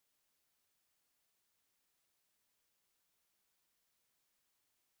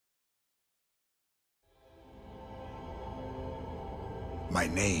My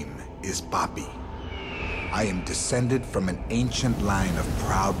name is Papi. I am descended from an ancient line of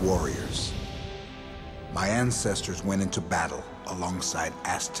proud warriors. My ancestors went into battle alongside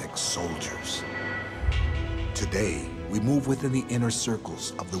Aztec soldiers. Today, we move within the inner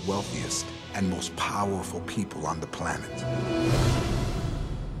circles of the wealthiest and most powerful people on the planet.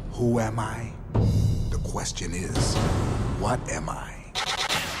 Who am I? The question is, what am I?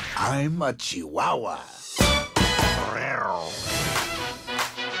 I'm a Chihuahua.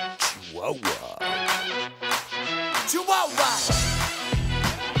 Chihuahua. Chihuahua!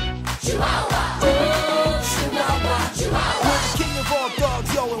 Chihuahua! Oh, Chihuahua! Chihuahua! We're the king of all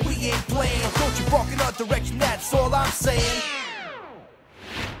dogs, yo, and we ain't playing. Don't you bark in our direction, that's all I'm saying.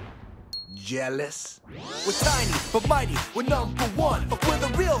 Jealous? We're tiny, but mighty, we're number one. But we're the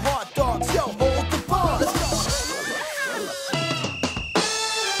real hot dogs, yo, hold the ball. Let's go!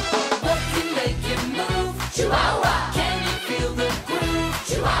 What can make you move? Chihuahua! Can you feel the groove?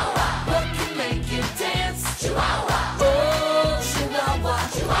 Chihuahua! What can make you dance? Chihuahua! Oh, Chihuahua!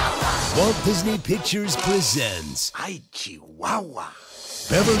 Chihuahua! Walt Disney Pictures presents I Chihuahua.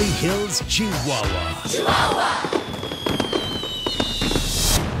 Beverly Hills Chihuahua. Chihuahua!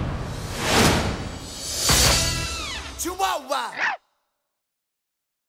 Chihuahua!